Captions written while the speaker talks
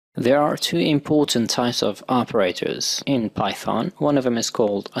There are two important types of operators in Python. One of them is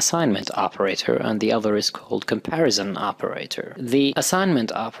called assignment operator and the other is called comparison operator. The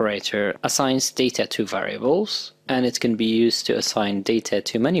assignment operator assigns data to variables, and it can be used to assign data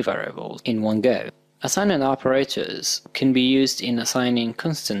to many variables in one go. Assignment operators can be used in assigning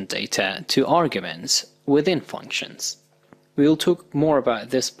constant data to arguments within functions. We will talk more about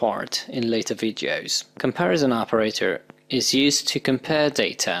this part in later videos. Comparison operator is used to compare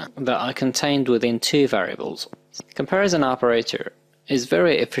data that are contained within two variables. Comparison operator is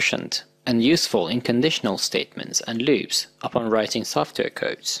very efficient and useful in conditional statements and loops upon writing software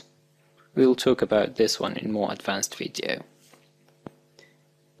codes. We will talk about this one in more advanced video.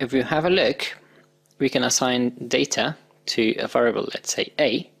 If you have a look, we can assign data to a variable, let's say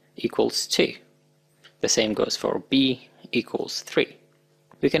a equals 2. The same goes for b equals 3.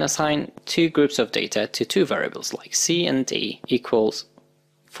 We can assign two groups of data to two variables like c and d equals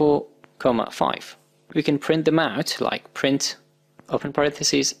 4, 5. We can print them out like print open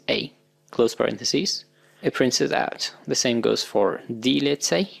parentheses a close parentheses. It prints it out. The same goes for d, let's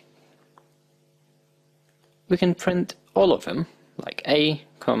say. We can print all of them like a,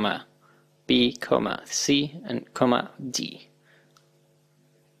 b, c and d.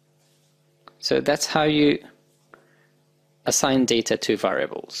 So that's how you assign data to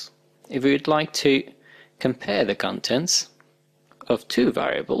variables. If we would like to compare the contents of two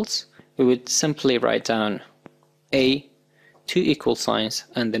variables, we would simply write down a, two equal signs,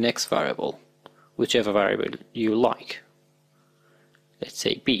 and the next variable, whichever variable you like. Let's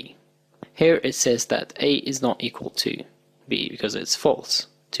say b. Here it says that a is not equal to b because it's false.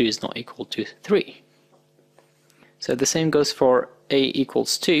 2 is not equal to 3. So the same goes for a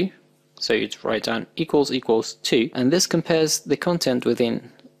equals 2. So you'd write down equals 2, and this compares the content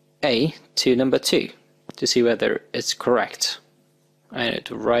within a to number 2 to see whether it's correct. And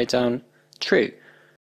to write down true.